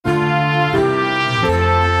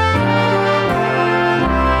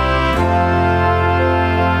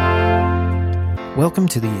Welcome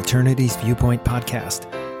to the Eternity's Viewpoint podcast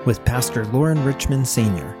with Pastor Loren Richmond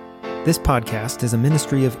Sr. This podcast is a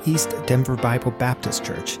ministry of East Denver Bible Baptist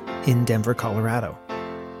Church in Denver, Colorado.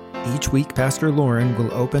 Each week, Pastor Loren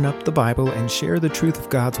will open up the Bible and share the truth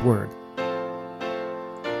of God's Word.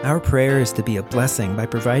 Our prayer is to be a blessing by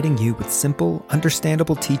providing you with simple,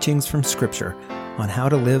 understandable teachings from Scripture on how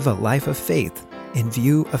to live a life of faith in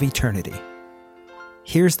view of eternity.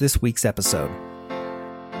 Here's this week's episode.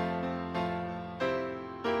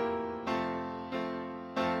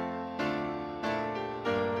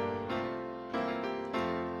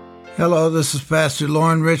 Hello, this is Pastor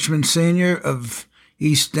Loren Richmond Sr. of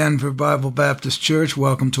East Denver Bible Baptist Church.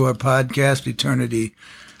 Welcome to our podcast,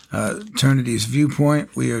 Eternity's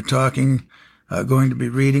Viewpoint. We are going to be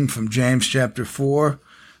reading from James chapter 4.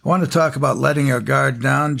 I want to talk about letting our guard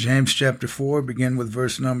down. James chapter 4, begin with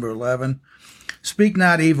verse number 11. Speak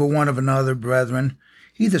not evil one of another, brethren.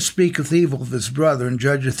 He that speaketh evil of his brother and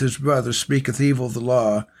judgeth his brother speaketh evil of the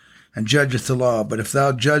law, and judgeth the law. But if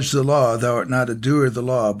thou judge the law, thou art not a doer of the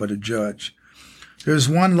law, but a judge. There is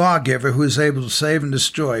one lawgiver who is able to save and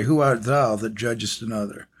destroy. Who art thou that judgest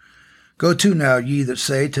another? Go to now, ye that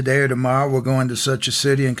say, today or tomorrow we'll go into such a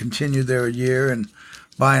city and continue there a year, and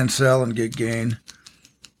buy and sell and get gain.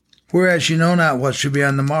 Whereas ye know not what shall be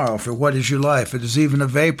on the morrow, for what is your life? It is even a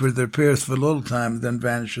vapor that appeareth for a little time, and then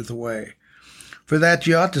vanisheth away. For that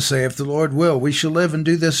ye ought to say, if the Lord will, we shall live and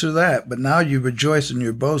do this or that. But now you rejoice in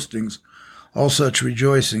your boastings. All such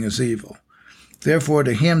rejoicing is evil. Therefore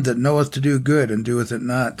to him that knoweth to do good and doeth it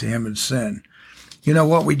not, to him is sin. You know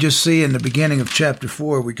what we just see in the beginning of chapter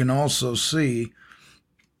 4, we can also see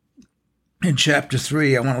in chapter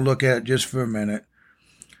 3. I want to look at it just for a minute.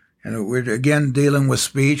 And we're again dealing with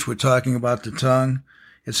speech. We're talking about the tongue.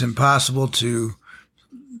 It's impossible to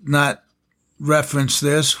not reference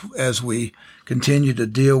this as we continue to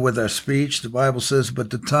deal with our speech. The Bible says,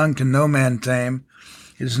 but the tongue can no man tame.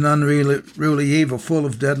 It is an unruly evil, full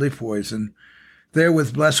of deadly poison.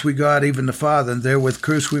 Therewith bless we God, even the Father, and therewith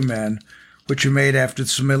curse we men, which are made after the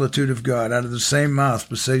similitude of God. Out of the same mouth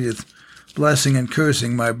proceedeth blessing and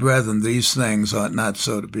cursing. My brethren, these things ought not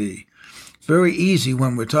so to be. Very easy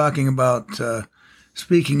when we're talking about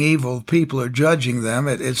speaking evil, people are judging them.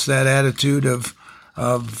 It's that attitude of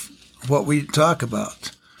what we talk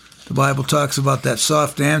about. The Bible talks about that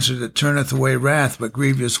soft answer that turneth away wrath, but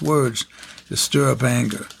grievous words that stir up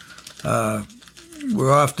anger.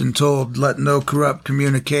 We're often told, let no corrupt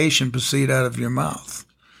communication proceed out of your mouth.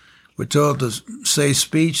 We're told to say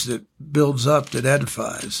speech that builds up, that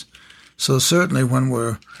edifies. So certainly when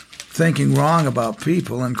we're thinking wrong about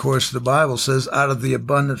people, and of course the Bible says, out of the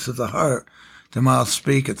abundance of the heart, the mouth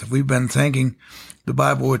speaketh. If we've been thinking, the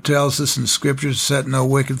Bible tells us in Scripture, set no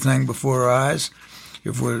wicked thing before our eyes.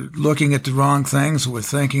 If we're looking at the wrong things, we're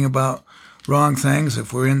thinking about wrong things.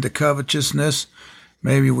 If we're into covetousness,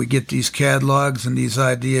 maybe we get these catalogs and these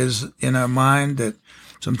ideas in our mind that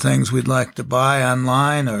some things we'd like to buy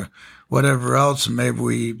online or whatever else, and maybe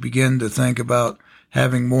we begin to think about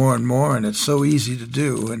having more and more, and it's so easy to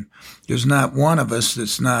do. And there's not one of us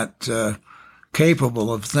that's not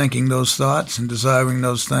capable of thinking those thoughts and desiring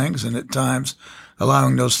those things, and at times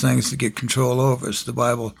allowing those things to get control over us. The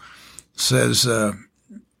Bible says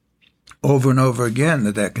over and over again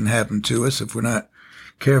that can happen to us if we're not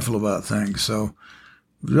careful about things. So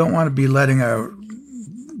we don't want to be letting our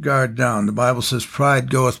guard down. The Bible says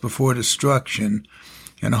pride goeth before destruction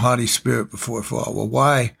and a haughty spirit before fall. Well,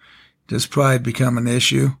 why does pride become an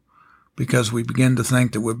issue? Because we begin to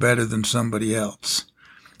think that we're better than somebody else.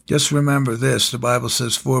 Just remember this. The Bible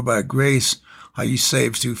says, for by grace are ye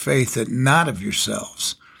saved through faith, that not of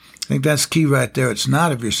yourselves. I think that's key right there. It's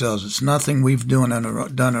not of yourselves. It's nothing we've done on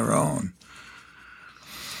our own.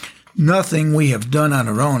 Nothing we have done on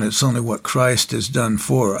our own. It's only what Christ has done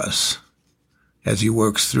for us as he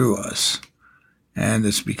works through us. And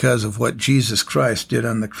it's because of what Jesus Christ did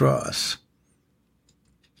on the cross.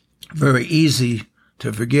 Very easy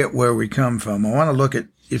to forget where we come from. I want to look at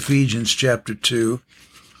Ephesians chapter 2.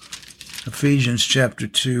 Ephesians chapter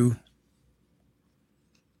 2.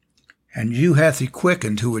 And you hath he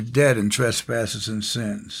quickened who were dead in trespasses and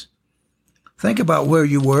sins. Think about where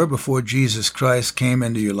you were before Jesus Christ came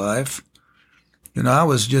into your life. You know, I'm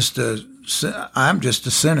just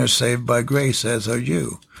a sinner saved by grace, as are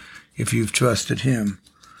you, if you've trusted him.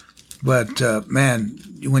 But, man,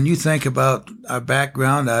 when you think about our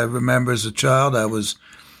background, I remember as a child I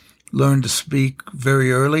learned to speak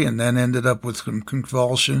very early and then ended up with some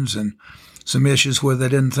convulsions and some issues where they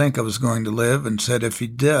didn't think I was going to live, and said if he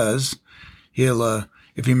does,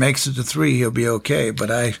 if he makes it to 3, he'll be okay.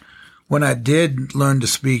 But when I did learn to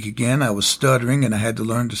speak again, I was stuttering, and I had to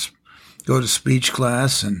learn to go to speech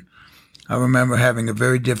class, and I remember having a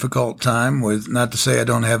very difficult time with, not to say I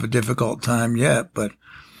don't have a difficult time yet, but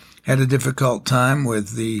had a difficult time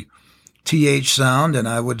with the TH sound, and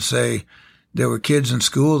I would say there were kids in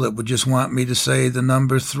school that would just want me to say the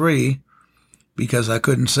number 3 because I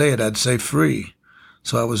couldn't say it. I'd say free.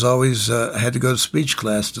 So I was always, I had to go to speech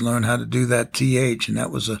class to learn how to do that TH, and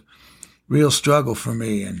that was a real struggle for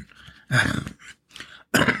me. And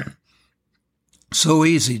so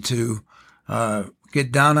easy to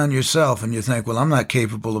get down on yourself, and you think, well, I'm not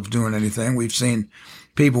capable of doing anything. We've seen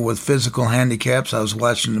people with physical handicaps. I was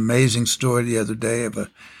watching an amazing story the other day of a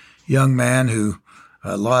young man who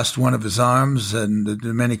lost one of his arms in the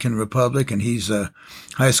Dominican Republic, and he's a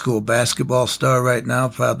high school basketball star right now,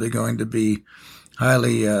 probably going to be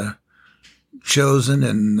highly chosen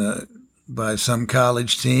and by some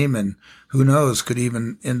college team, and who knows, could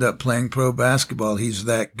even end up playing pro basketball. He's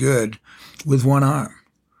that good with one arm.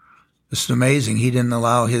 It's amazing. He didn't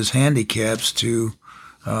allow his handicaps to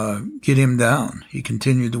get him down. He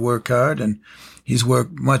continued to work hard, and he's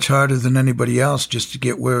worked much harder than anybody else just to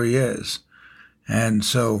get where he is. And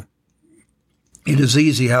so it is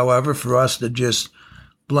easy, however, for us to just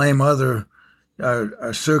blame our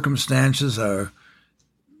circumstances, our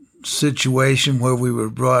situation, where we were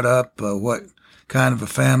brought up, what kind of a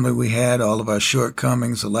family we had, all of our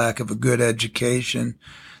shortcomings, the lack of a good education,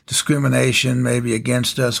 discrimination maybe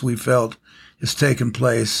against us we felt has taken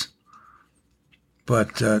place.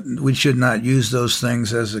 But we should not use those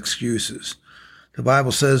things as excuses. The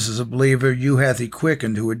Bible says, as a believer, you hath he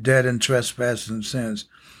quickened who were dead in trespasses and sins,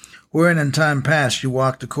 wherein in time past you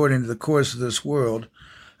walked according to the course of this world,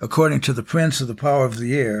 according to the prince of the power of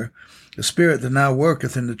the air, the spirit that now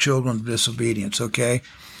worketh in the children of disobedience. Okay?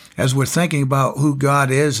 As we're thinking about who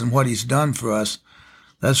God is and what he's done for us,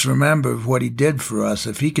 let's remember what he did for us.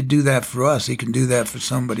 If he could do that for us, he can do that for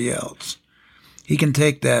somebody else. He can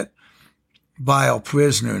take that vile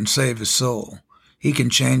prisoner and save his soul. He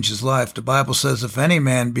can change his life. The Bible says, if any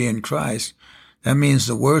man be in Christ, that means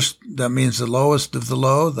the lowest of the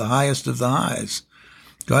low, the highest of the highs.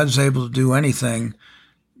 God is able to do anything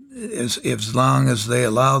as long as they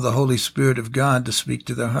allow the Holy Spirit of God to speak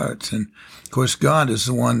to their hearts. And, of course, God is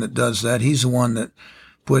the one that does that. He's the one that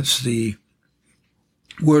puts the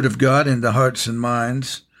Word of God into hearts and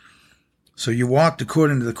minds. So you walked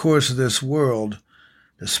according to the course of this world,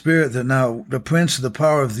 the prince of the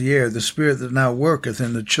power of the air, the spirit that now worketh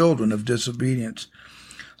in the children of disobedience,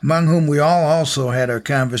 among whom we all also had our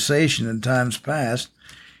conversation in times past,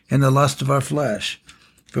 in the lust of our flesh,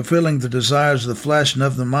 fulfilling the desires of the flesh and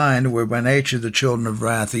of the mind, were by nature the children of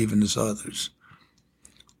wrath, even as others.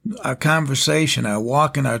 Our conversation, our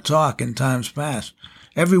walk and our talk in times past,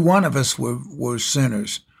 every one of us were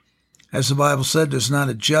sinners. As the Bible said, there's not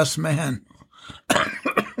a just man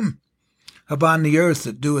upon the earth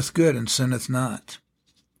that doeth good and sinneth not.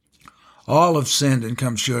 All have sinned and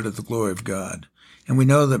come short of the glory of God. And we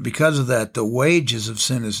know that because of that, the wages of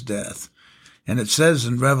sin is death. And it says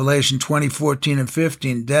in Revelation 20:14 and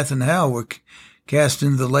 15, death and hell were cast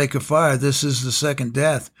into the lake of fire. This is the second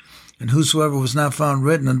death. And whosoever was not found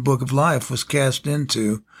written in the book of life was cast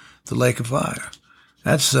into the lake of fire.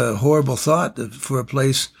 That's a horrible thought for a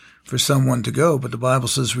place for someone to go. But the Bible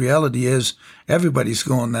says reality is everybody's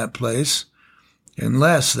going that place,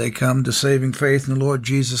 unless they come to saving faith in the Lord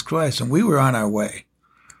Jesus Christ. And we were on our way.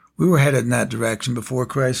 We were headed in that direction before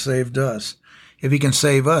Christ saved us. If he can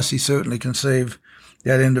save us, he certainly can save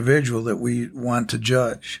that individual that we want to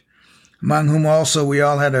judge. Among whom also we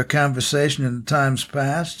all had our conversation in the times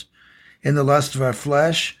past, in the lust of our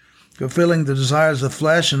flesh, fulfilling the desires of the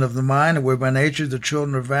flesh and of the mind, and were by nature the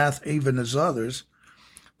children of wrath, even as others.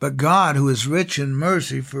 But God, who is rich in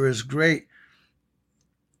mercy, for his great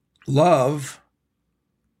love,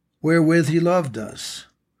 wherewith he loved us,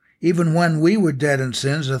 even when we were dead in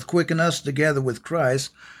sins, hath quickened us together with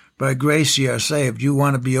Christ. By grace ye are saved. You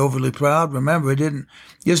want to be overly proud? Remember, it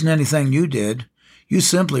isn't anything you did. You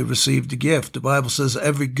simply received a gift. The Bible says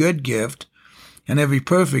every good gift and every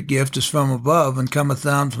perfect gift is from above and cometh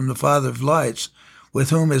down from the Father of lights,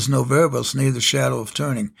 with whom is no variableness, neither shadow of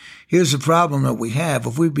turning. Here's the problem that we have.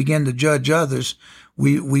 If we begin to judge others,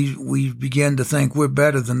 we begin to think we're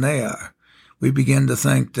better than they are. We begin to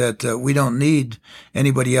think that we don't need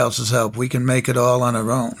anybody else's help. We can make it all on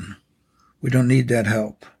our own. We don't need that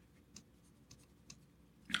help.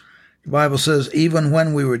 The Bible says, even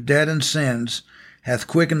when we were dead in sins, hath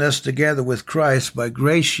quickened us together with Christ. By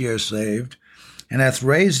grace ye are saved, and hath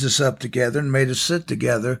raised us up together and made us sit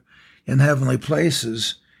together in heavenly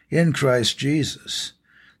places in Christ Jesus,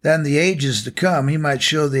 that in the ages to come he might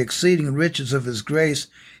show the exceeding riches of his grace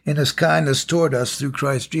in his kindness toward us through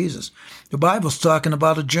Christ Jesus. The Bible's talking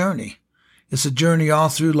about a journey. It's a journey all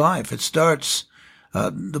through life. It starts,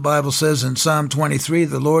 the Bible says in Psalm 23,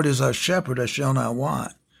 the Lord is our shepherd, I shall not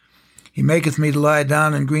want. He maketh me to lie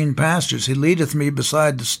down in green pastures. He leadeth me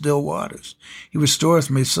beside the still waters. He restoreth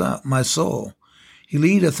me my soul. He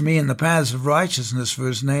leadeth me in the paths of righteousness for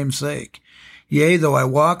his name's sake. Yea, though I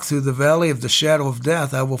walk through the valley of the shadow of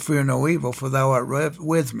death, I will fear no evil, for thou art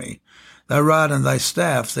with me. Thy rod and thy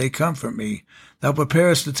staff, they comfort me. Thou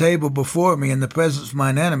preparest a table before me in the presence of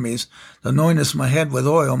mine enemies. Thou anointest my head with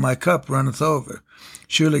oil, my cup runneth over.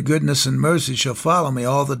 Surely goodness and mercy shall follow me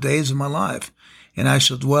all the days of my life, and I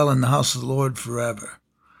shall dwell in the house of the Lord forever.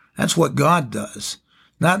 That's what God does.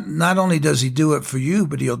 Not only does he do it for you,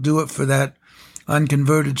 but he'll do it for that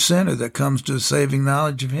unconverted sinner that comes to a saving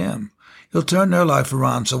knowledge of him. He'll turn their life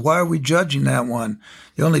around. So why are we judging that one?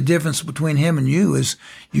 The only difference between him and you is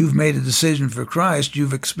you've made a decision for Christ.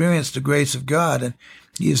 You've experienced the grace of God, and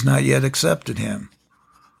he has not yet accepted him.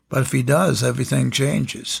 But if he does, everything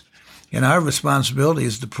changes. And our responsibility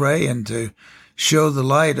is to pray and to show the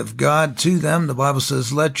light of God to them. The Bible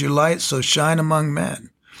says, let your light so shine among men,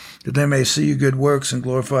 that they may see your good works and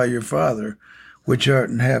glorify your Father, which art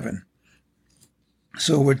in heaven.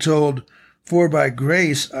 So we're told, for by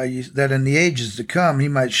grace that in the ages to come he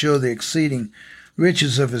might show the exceeding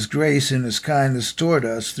riches of his grace in his kindness toward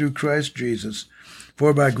us through Christ Jesus.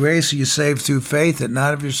 For by grace are you saved through faith, that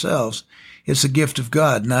not of yourselves. It's a gift of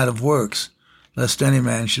God, not of works, lest any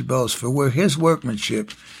man should boast. For we're his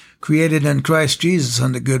workmanship, created in Christ Jesus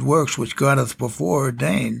unto good works, which God hath before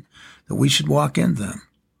ordained that we should walk in them.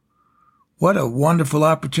 What a wonderful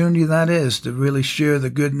opportunity that is to really share the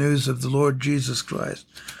good news of the Lord Jesus Christ,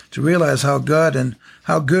 to realize how good and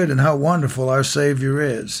how wonderful our Savior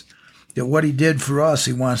is, that what he did for us,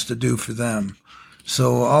 he wants to do for them.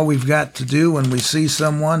 So all we've got to do when we see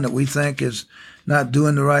someone that we think is not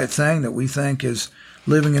doing the right thing, that we think is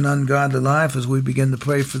living an ungodly life, is we begin to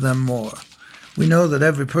pray for them more. We know that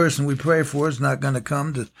every person we pray for is not going to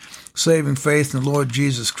come to saving faith in the Lord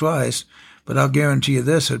Jesus Christ, but I'll guarantee you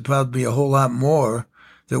this, there'd probably be a whole lot more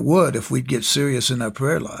that would if we'd get serious in our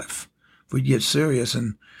prayer life. If we'd get serious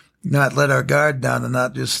and not let our guard down and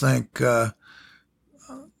not just think,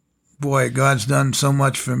 boy, God's done so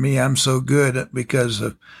much for me, I'm so good because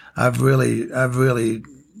I've really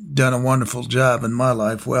done a wonderful job in my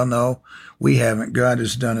life. Well, no, we haven't. God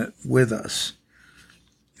has done it with us.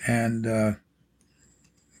 And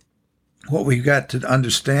what we've got to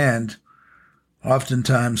understand,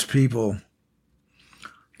 oftentimes people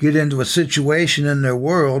get into a situation in their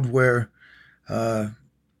world where,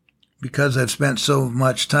 because they've spent so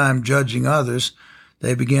much time judging others,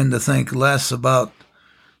 they begin to think less about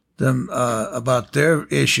them, about their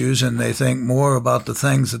issues, and they think more about the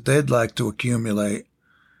things that they'd like to accumulate.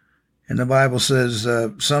 And the Bible says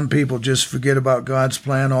some people just forget about God's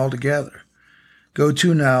plan altogether. Go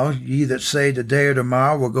to now, ye that say today or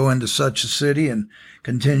tomorrow we'll go into such a city and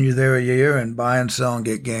continue there a year and buy and sell and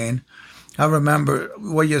get gain. I remember,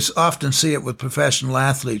 well, you often see it with professional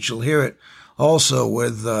athletes. You'll hear it also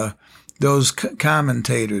with those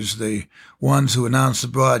commentators, the ones who announce the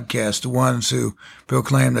broadcast, the ones who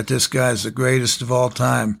proclaim that this guy's the greatest of all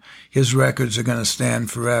time. His records are going to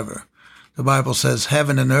stand forever. The Bible says,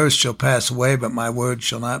 heaven and earth shall pass away, but my word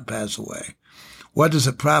shall not pass away. What does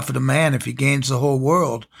it profit a man if he gains the whole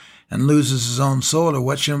world and loses his own soul? Or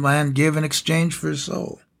what shall a man give in exchange for his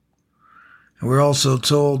soul? And we're also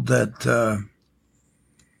told that,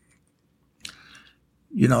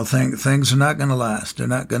 things are not going to last. They're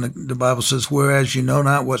not going to, the Bible says, whereas you know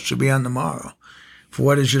not what shall be on the morrow. For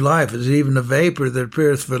what is your life? It is even a vapor that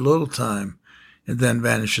appeareth for a little time and then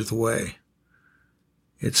vanisheth away.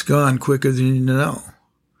 It's gone quicker than you know.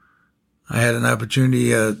 I had an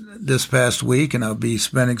opportunity this past week, and I'll be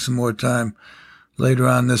spending some more time later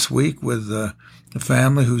on this week with a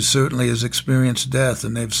family who certainly has experienced death,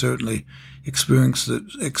 and they've certainly experienced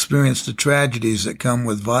the tragedies that come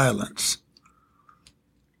with violence.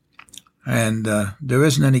 And there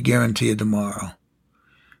isn't any guarantee of tomorrow.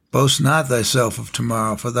 Boast not thyself of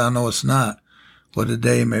tomorrow, for thou knowest not what a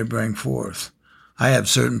day may bring forth. I have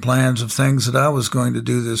certain plans of things that I was going to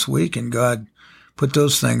do this week, and God put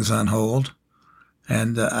those things on hold.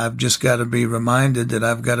 And I've just got to be reminded that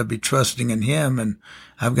I've got to be trusting in him, and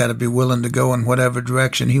I've got to be willing to go in whatever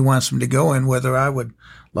direction he wants me to go in, whether I would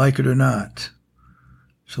like it or not.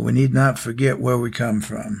 So we need not forget where we come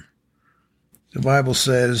from. The Bible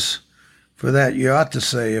says, for that you ought to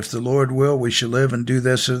say, if the Lord will, we shall live and do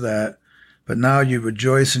this or that. But now you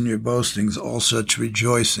rejoice in your boastings. All such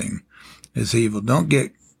rejoicing is evil. Don't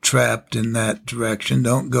get trapped in that direction.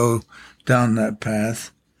 Don't go down that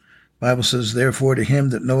path. Bible says, therefore to him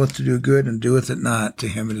that knoweth to do good and doeth it not, to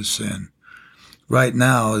him it is sin. Right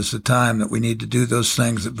now is the time that we need to do those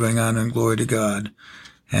things that bring honor and glory to God.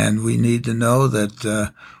 And we need to know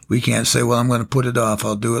that we can't say, well, I'm going to put it off.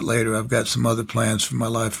 I'll do it later. I've got some other plans for my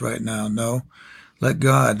life right now. No. Let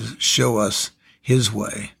God show us his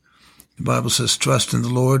way. The Bible says, trust in the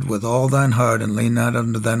Lord with all thine heart and lean not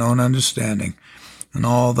unto thine own understanding. In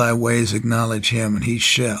all thy ways acknowledge him, and he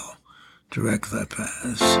shall direct thy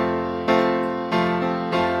paths.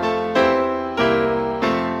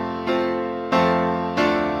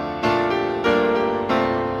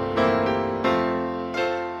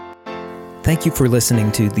 Thank you for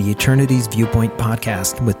listening to the Eternity's Viewpoint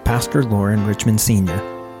podcast with Pastor Loren Richmond Sr.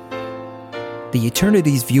 The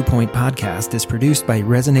Eternity's Viewpoint podcast is produced by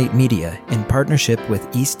Resonate Media in partnership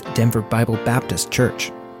with East Denver Bible Baptist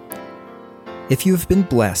Church. If you have been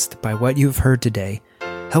blessed by what you have heard today,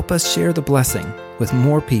 help us share the blessing with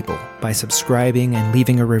more people by subscribing and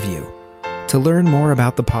leaving a review. To learn more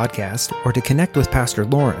about the podcast or to connect with Pastor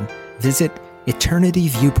Loren, visit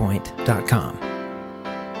eternityviewpoint.com.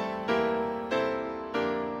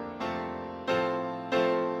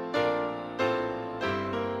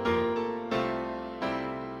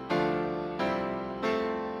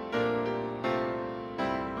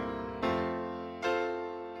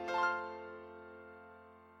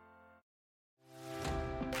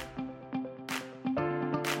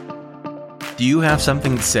 Do you have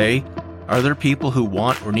something to say? Are there people who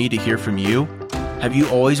want or need to hear from you? Have you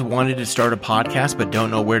always wanted to start a podcast but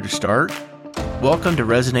don't know where to start? Welcome to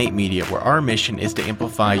Resonate Media, where our mission is to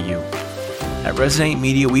amplify you. At Resonate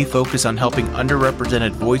Media, we focus on helping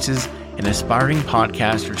underrepresented voices and aspiring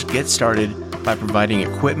podcasters get started by providing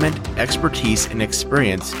equipment, expertise, and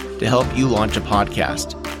experience to help you launch a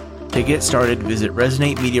podcast. To get started, visit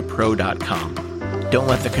ResonateMediaPro.com. Don't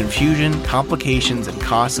let the confusion, complications, and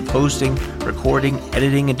costs of hosting, recording,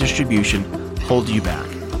 editing, and distribution hold you back.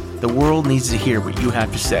 The world needs to hear what you have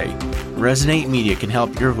to say. Resonate Media can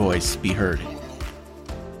help your voice be heard.